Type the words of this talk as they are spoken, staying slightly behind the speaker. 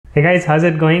Hey guys, how's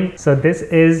it going? So this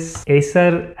is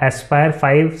Acer Aspire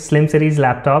 5 Slim Series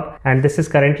laptop, and this is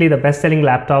currently the best-selling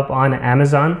laptop on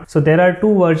Amazon. So there are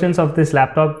two versions of this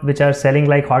laptop which are selling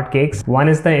like hotcakes. One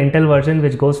is the Intel version,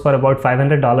 which goes for about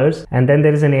 $500, and then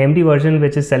there is an AMD version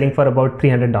which is selling for about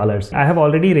 $300. I have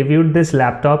already reviewed this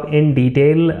laptop in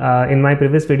detail in my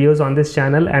previous videos on this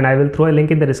channel, and I will throw a link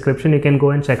in the description. You can go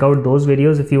and check out those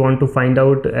videos if you want to find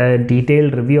out a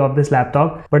detailed review of this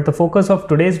laptop. But the focus of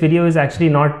today's video is actually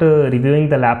not reviewing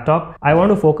the laptop. I want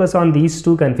to focus on these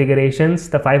two configurations,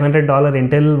 the $500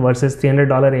 Intel versus $300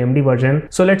 AMD version.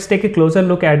 So let's take a closer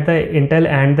look at the Intel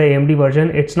and the AMD version.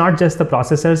 It's not just the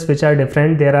processors which are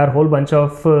different. There are a whole bunch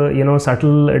of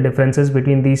subtle differences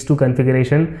between these two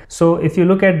configurations. So if you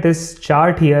look at this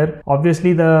chart here,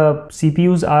 obviously the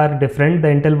CPUs are different. The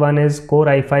Intel one is Core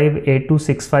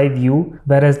i5-8265U,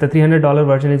 whereas the $300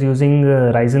 version is using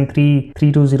Ryzen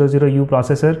 3200U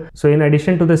processor. So in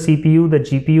addition to the CPU, the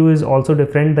GPU is also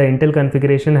different. The Intel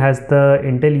configuration has the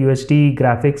Intel UHD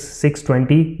graphics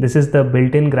 620. This is the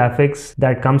built-in graphics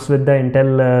that comes with the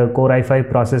Intel Core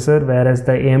i5 processor, whereas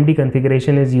the AMD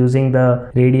configuration is using the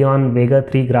Radeon Vega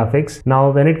 3 graphics. Now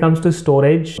when it comes to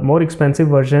storage, more expensive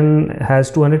version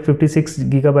has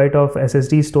 256GB of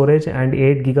SSD storage and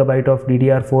 8GB of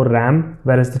DDR4 RAM,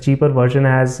 whereas the cheaper version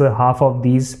has half of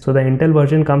these. So the Intel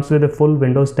version comes with a full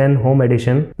Windows 10 Home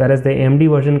Edition, whereas the AMD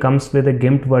version comes with a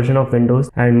gimped version of Windows,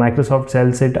 and Microsoft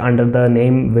sells it under the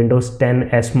name Windows 10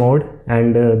 S mode,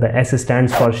 and the S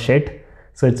stands for shit.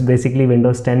 So it's basically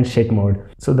Windows 10 shit mode.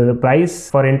 So the price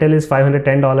for Intel is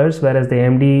 $510, whereas the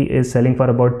AMD is selling for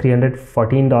about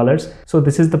 $314. So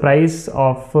this is the price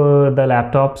of the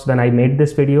laptops when I made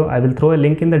this video. I will throw a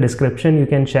link in the description. You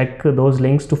can check those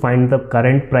links to find the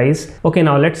current price. Okay,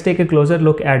 now let's take a closer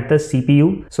look at the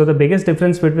CPU. So the biggest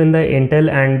difference between the Intel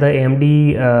and the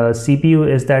AMD CPU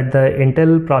is that the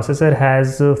Intel processor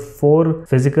has 4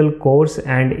 physical cores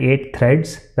and 8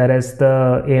 threads, whereas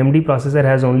the AMD processor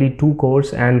has only 2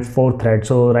 cores and 4 threads.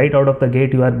 So right out of the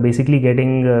gate you are basically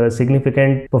getting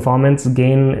significant performance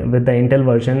gain with the Intel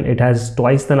version. It has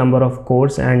twice the number of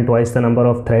cores and twice the number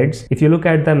of threads. If you look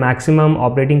at the maximum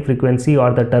operating frequency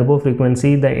or the turbo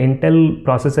frequency, the Intel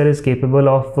processor is capable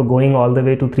of going all the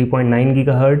way to 3.9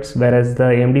 GHz, whereas the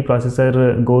AMD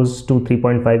processor goes to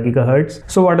 3.5 GHz.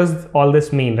 So what does all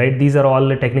this mean, right? These are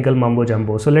all technical mumbo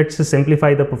jumbo. So let's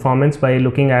simplify the performance by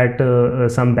looking at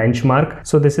some benchmark.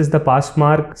 So this is the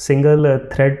Passmark single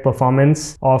thread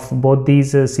performance of both these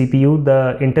CPU.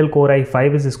 The Intel Core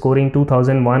i5 is scoring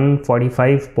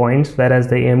 2145 points, whereas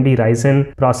the AMD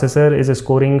Ryzen processor is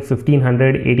scoring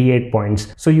 1588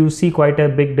 points. So you see quite a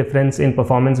big difference in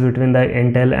performance between the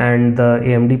Intel and the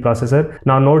AMD processor.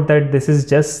 Now note that this is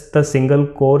just the single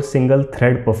core single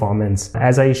thread performance.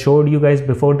 As I showed you guys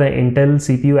before, the Intel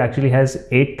CPU actually has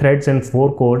 8 threads and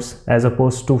 4 cores as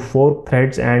opposed to 4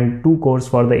 threads and 2 cores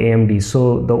for the AMD.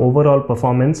 So the overall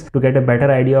performance, to get a better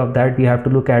idea of that, we have to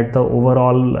look at the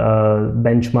overall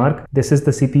benchmark. This is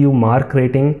the CPU mark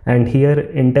rating, and here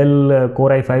Intel Core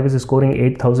i5 is scoring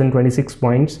 8026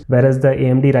 points, whereas the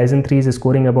AMD Ryzen 3 is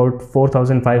scoring about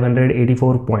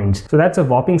 4584 points. So that's a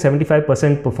whopping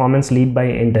 75% performance lead by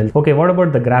Intel. Okay, what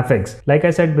about the graphics? Like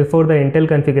I said before, the Intel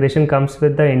configuration comes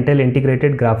with the Intel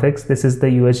integrated graphics. This is the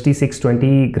UHD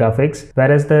 620 graphics,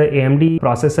 whereas the AMD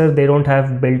processor, they don't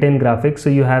have built-in graphics. So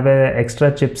you have an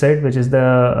extra chipset, which is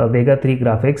the Vega 3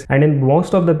 graphics, and in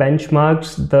most of the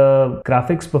benchmarks the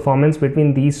graphics performance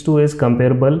between these two is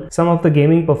comparable. Some of the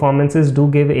gaming performances do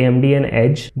give AMD an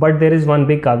edge, but there is one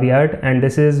big caveat, and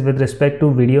this is with respect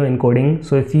to video encoding.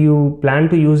 So if you plan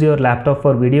to use your laptop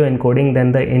for video encoding,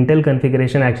 then the Intel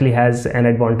configuration actually has an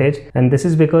advantage, and this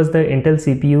is because the Intel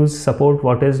CPUs support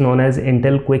what is known as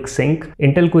Intel Quick Sync.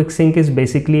 Intel Quick Sync is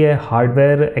basically a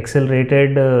hardware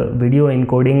accelerated video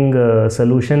encoding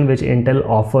solution which Intel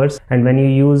offers, and when you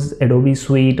use Adobe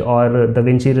Suite or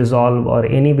DaVinci Resolve or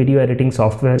any video editing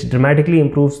software, it dramatically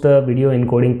improves the video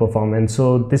encoding performance.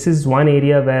 So this is one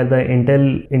area where the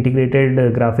Intel integrated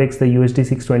graphics, the UHD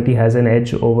 620, has an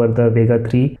edge over the Vega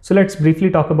 3. So let's briefly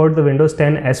talk about the Windows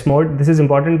 10 S mode. This is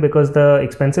important because the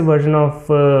expensive version of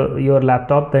your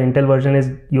laptop, the Intel version,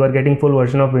 is you are getting full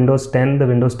version of Windows 10, the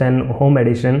Windows 10 Home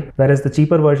Edition, whereas the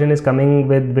cheaper version is coming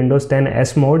with Windows 10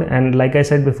 S mode. And like I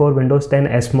said before, Windows 10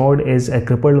 S mode is a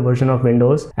crippled version of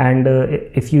Windows, and and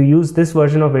if you use this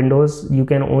version of Windows, you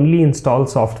can only install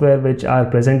software which are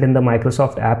present in the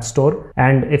Microsoft App Store.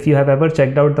 And if you have ever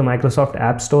checked out the Microsoft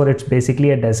App Store, it's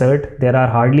basically a desert. There are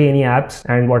hardly any apps,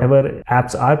 and whatever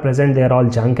apps are present, they are all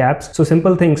junk apps. So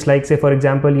simple things like, say for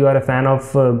example, you are a fan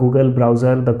of Google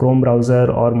browser, the Chrome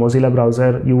browser or Mozilla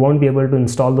browser, you won't be able to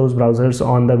install those browsers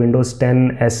on the Windows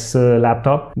 10s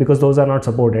laptop because those are not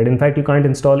supported. In fact, you can't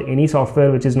install any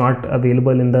software which is not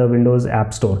available in the Windows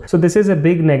App Store. So this is a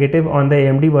big negative on the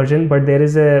AMD version, but there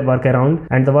is a workaround,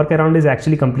 and the workaround is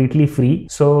actually completely free.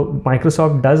 So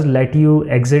Microsoft does let you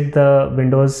exit the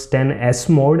Windows 10s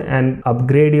mode and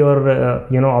upgrade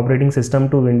your operating system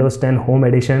to Windows 10 Home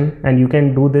Edition, and you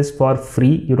can do this for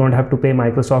free. You don't have to pay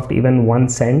Microsoft even 1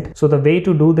 cent. So the way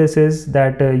to do this is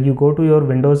that you go to your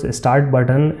Windows Start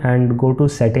button and go to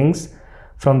Settings.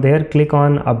 From there, click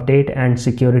on Update and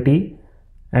Security,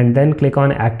 and then click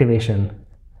on Activation.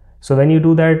 So when you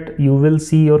do that, you will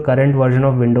see your current version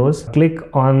of Windows. Click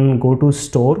on Go to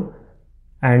Store,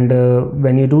 and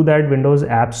when you do that, Windows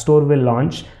App Store will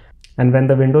launch. And when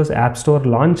the Windows App Store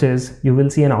launches, you will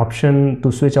see an option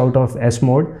to switch out of S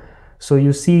mode. So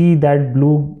you see that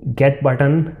blue Get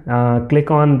button,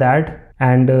 click on that.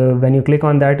 And when you click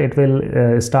on that, it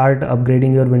will start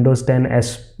upgrading your Windows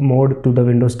 10s mode to the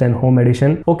Windows 10 Home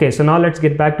Edition. Okay, so now let's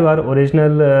get back to our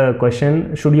original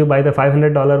question. Should you buy the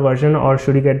 $500 version or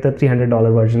should you get the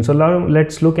 $300 version? So now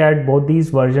let's look at both these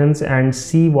versions and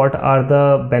see what are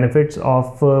the benefits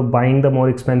of buying the more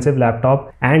expensive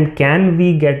laptop, and can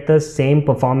we get the same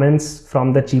performance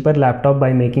from the cheaper laptop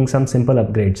by making some simple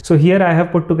upgrades. So here I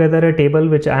have put together a table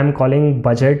which I am calling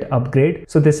budget upgrade.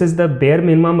 So this is the bare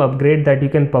minimum upgrade that you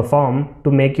can perform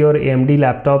to make your AMD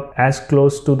laptop as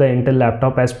close to the Intel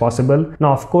laptop as possible.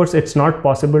 Now of course it's not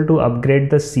possible to upgrade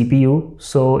the CPU,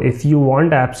 so if you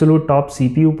want absolute top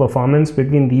CPU performance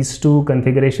between these two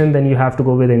configurations, then you have to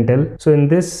go with Intel. So in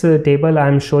this table I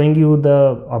am showing you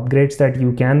the upgrades that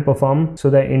you can perform. So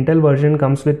the Intel version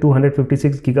comes with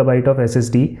 256GB of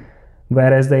SSD,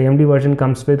 whereas the AMD version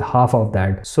comes with half of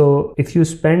that. So if you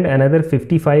spend another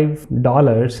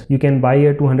 $55, you can buy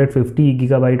a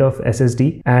 250GB of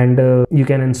SSD, and you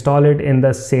can install it in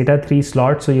the SATA 3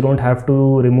 slot, so you don't have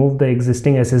to remove the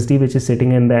existing SSD which is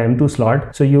sitting in the M2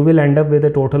 slot. So you will end up with a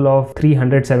total of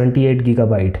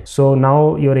 378GB. So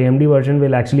now your AMD version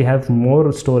will actually have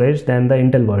more storage than the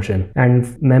Intel version. And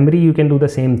memory, you can do the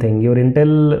same thing. Your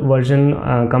Intel version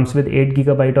comes with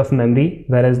 8GB of memory,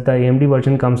 whereas the AMD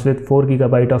version comes with 4GB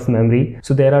of memory.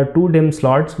 So there are two DIMM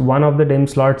slots. One of the DIMM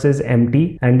slots is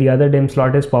empty and the other DIMM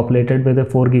slot is populated with a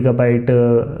 4GB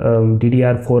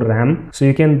DDR4 RAM. So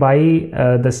you can buy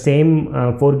the same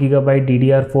 4GB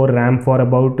DDR4 RAM for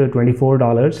about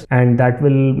 $24, and that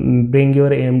will bring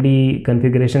your AMD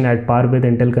configuration at par with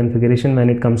Intel configuration when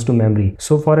it comes to memory.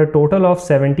 So for a total of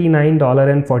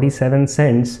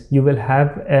 $79.47, you will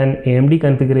have an AMD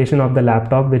configuration of the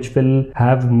laptop which will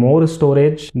have more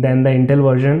storage than the Intel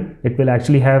version. It will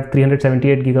actually have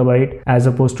 378GB as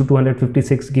opposed to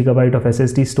 256GB of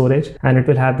SSD storage, and it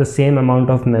will have the same amount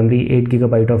of memory,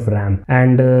 8GB of RAM,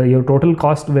 and your total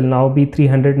cost will now be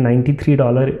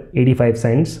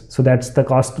 $393.85. so that's the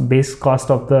base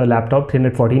cost of the laptop,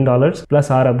 $314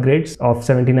 plus our upgrades of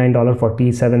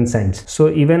 $79.47. so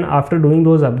even after doing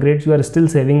those upgrades, you are still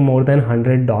saving more than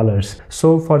 $100.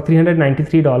 So for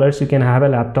 $393 you can have a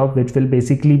laptop which will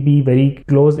basically be very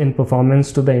close in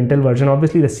performance to the Intel version.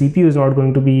 Obviously the CPU is not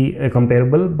going to be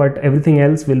comparable, but everything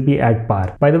else will be at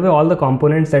par. By the way, all the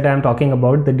components that I am talking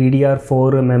about, the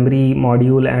DDR4 memory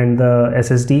module and the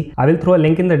SSD, I will throw a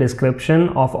link in the description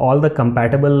of all the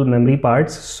compatible memory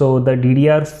parts. So the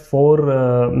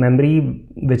DDR4 memory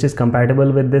which is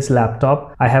compatible with this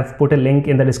laptop, I have put a link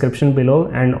in the description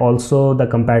below, and also the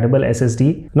compatible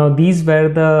SSD. Now these were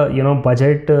the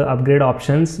budget upgrade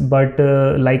options, but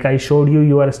like I showed you,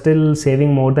 you are still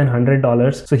saving more than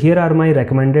 $100. So here are my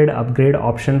recommended upgrade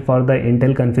option for the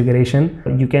Intel configuration.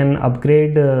 You can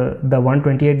upgrade the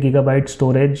 128GB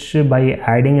storage by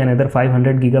adding another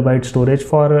 500GB storage.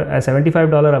 For a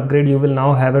 $75 upgrade, you will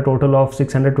now have a total of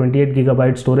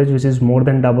 628GB storage, which is more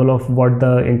than double of what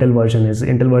the Intel version is.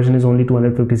 Intel version is only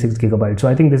 256GB. So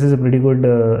I think this is a pretty good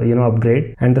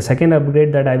upgrade. And the second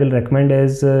upgrade that I will recommend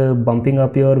is bumping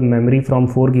up your memory from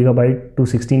 4GB to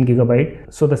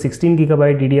 16GB. So the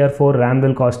 16GB DDR4 RAM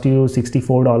will cost you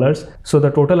 $64. So the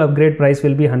total total upgrade price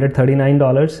will be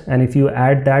 $139, and if you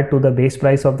add that to the base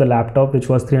price of the laptop, which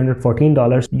was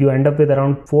 $314, you end up with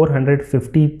around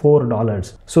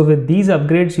 $454. So with these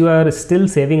upgrades, you are still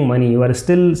saving money. You are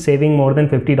still saving more than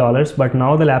 $50, but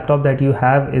now the laptop that you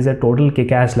have is a total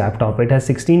kick-ass laptop. It has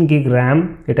 16 gig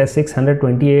RAM, it has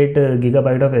 628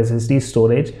 gigabyte of SSD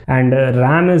storage, and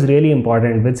RAM is really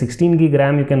important. With 16 gig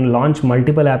RAM, you can launch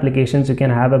multiple applications. You can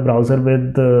have a browser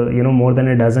with more than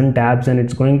a dozen tabs, and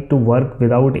it's going to work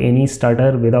without any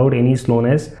stutter, without any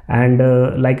slowness.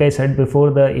 And like I said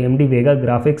before, the AMD Vega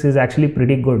graphics is actually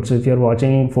pretty good. So if you're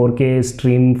watching 4K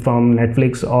stream from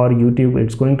Netflix or YouTube,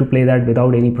 it's going to play that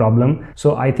without any problem.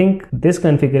 So I think this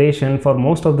configuration, for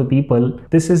most of the people,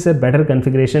 this is a better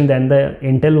configuration than the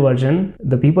Intel version.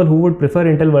 The people who would prefer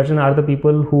Intel version are the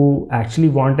people who actually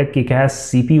want a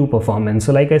kick-ass CPU performance.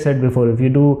 So like I said before, if you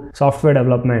do software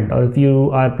development, or if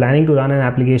you are planning to run an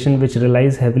application which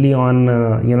relies heavily on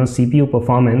CPU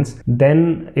performance,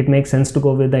 then it makes sense to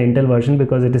go with the Intel version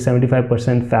because it is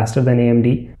 75% faster than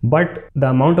AMD. But the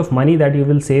amount of money that you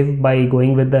will save by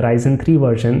going with the Ryzen 3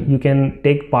 version, you can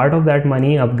take part of that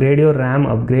money, upgrade your RAM,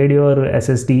 upgrade your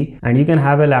SSD, and you can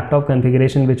have a laptop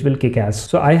configuration which will kick ass.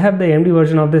 So I have the AMD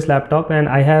version of this laptop, and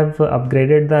I have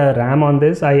upgraded the RAM on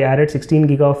this. I added 16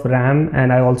 gig of RAM,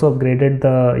 and I also upgraded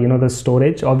the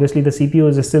storage. Obviously the CPU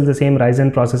is still the same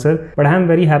Ryzen processor, but I am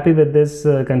very happy with this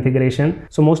configuration.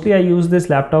 So mostly I use this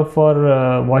laptop for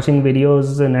watching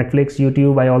videos, Netflix,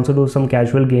 YouTube. I also do some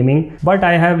casual gaming, but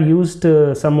I have used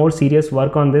some more serious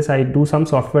work on this. I do some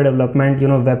software development,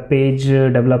 web page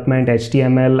development,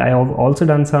 HTML. I have also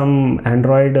done some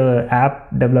Android app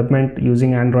development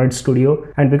using Android Studio,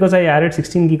 and because I added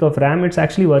 16 gig of RAM, it's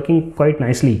actually working quite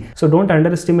nicely. So don't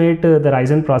underestimate the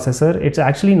Ryzen processor. It's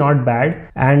actually not bad,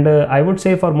 and I would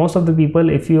say for most of the people,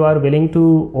 if you are willing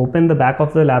to open the back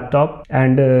of the laptop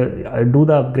and do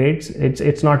the upgrades,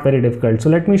 it's not very difficult. So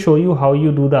let me show you how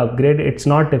you do the upgrade. It's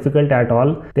not difficult at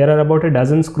all. There are about a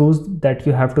dozen screws that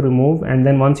you have to remove, and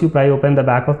then once you pry open the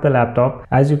back of the laptop,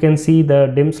 as you can see,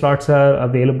 the DIMM slots are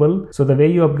available. So the way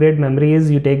you upgrade memory is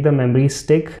you take the memory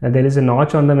stick, there is a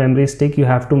notch on the memory stick, you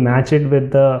have to match it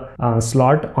with the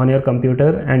slot on your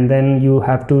computer, and then you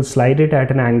have to slide it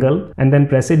at an angle and then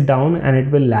press it down, and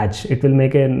it will latch. It will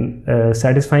make a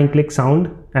satisfying click sound,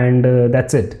 and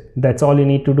that's it. That's all you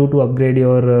need to do to upgrade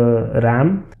your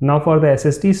RAM. Now for the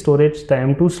SSD storage, the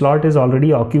M2 slot is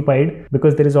already occupied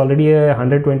because there is already a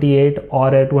 128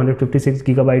 or a 256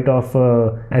 gigabyte of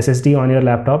SSD on your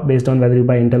laptop based on whether you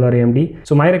buy Intel or AMD.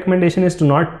 So my recommendation is to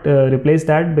not replace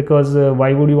that, because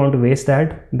why would you want to waste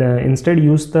that? Instead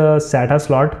use the SATA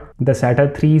slot, the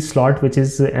SATA 3 slot, which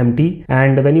is empty.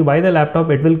 And when you buy the laptop,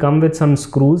 it will come with some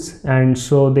screws, and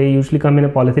so they usually come in a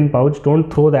polythene pouch.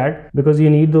 Don't throw that, because you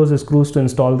need those screws to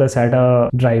install the SATA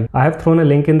drive. I have thrown a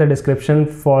link in the description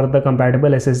for the compatible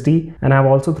SSD, and I have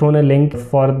also thrown a link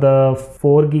for the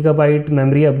 4 gigabyte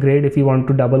memory upgrade if you want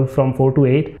to double from 4 to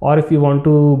 8, or if you want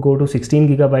to go to 16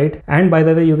 gigabyte. And by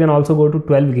the way, you can also go to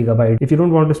 12 gigabyte. If you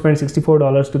don't want to spend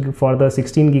 $64 for the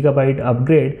 16 gigabyte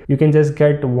upgrade, you can just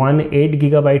get one 8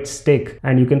 gigabyte stick,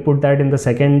 and you can put that in the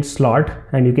second slot,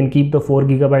 and you can keep the 4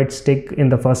 gigabyte stick in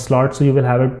the first slot. So you will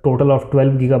have a total of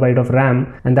 12 gigabyte of RAM,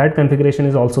 and that configuration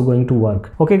is also going to work.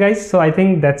 Okay guys, so I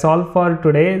think that's all for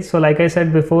today. So like I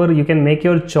said before, you can make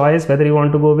your choice whether you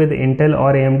want to go with Intel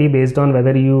or AMD based on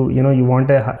whether you want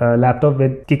a laptop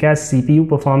with kick-ass CPU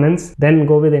performance, then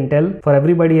go with Intel. For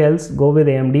everybody else, go with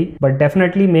AMD, but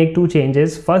definitely make two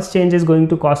changes. First change is going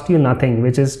to cost you nothing,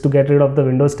 which is to get rid of the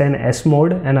Windows 10 S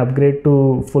mode and upgrade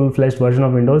to full-fledged version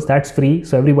of Windows. That's free,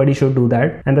 so everybody should do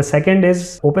that. And the second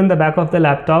is open the back of the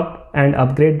laptop and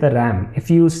upgrade the RAM. If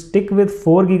you stick with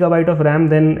 4 gigabyte of RAM,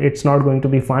 then it's not going to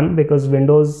be fun, because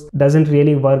Windows doesn't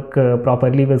really work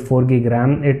properly with 4 gig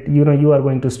RAM. You are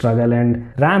going to struggle,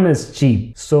 and RAM is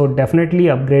cheap, so definitely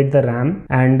upgrade the RAM.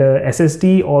 And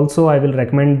SSD also I will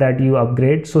recommend that you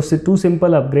upgrade. So two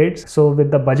simple upgrades. So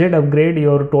with the budget upgrade,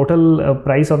 your total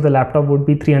price of the laptop would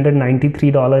be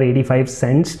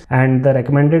 $393.85, and the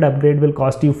recommended upgrade will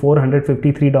cost you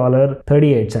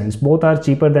 $453.38. Both are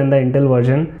cheaper than the Intel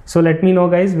version. So let me know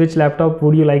guys, which laptop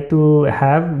would you like to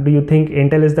have? Do you think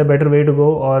Intel is the better way to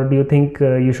go, or do you think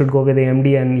you should go with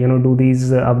AMD and do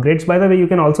these upgrades? By the way, you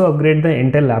can also upgrade the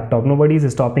Intel laptop. Nobody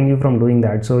is stopping you from doing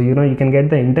that. So you can get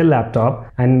the Intel laptop,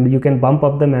 and you can bump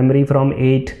up the memory from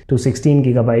 8 to 16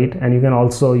 gigabyte, and you can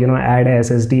also add a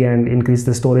SSD and increase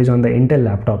the storage on the Intel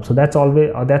laptop. So that's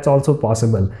also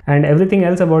possible. And everything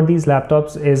else about these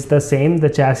laptops is the same. The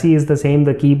chassis is the same,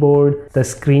 the keyboard, the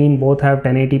screen, both have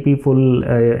 1080p full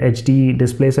HD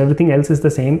display, so everything else is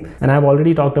the same, and I've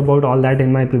already talked about all that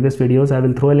in my previous videos. I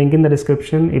will throw a link in the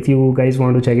description if you guys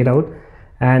want to check it out.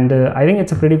 and I think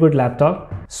it's a pretty good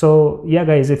laptop. So yeah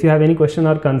guys, if you have any question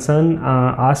or concern,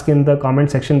 ask in the comment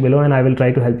section below and I will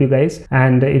try to help you guys.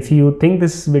 And if you think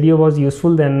this video was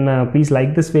useful, then please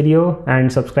like this video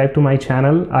and subscribe to my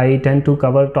channel. I tend to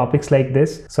cover topics like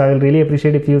this, so I will really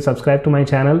appreciate if you subscribe to my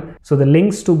channel. So the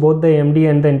links to both the AMD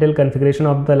and the Intel configuration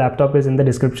of the laptop is in the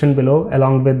description below,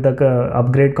 along with the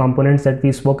upgrade components that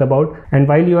we spoke about. And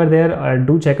while you are there,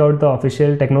 do check out the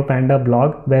official Techno Panda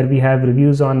blog, where we have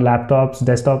reviews on laptops,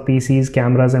 desktop PCs,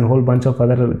 cameras and a whole bunch of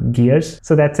other gears.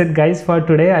 So that's it guys for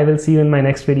today. I will see you in my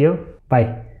next video.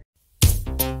 Bye.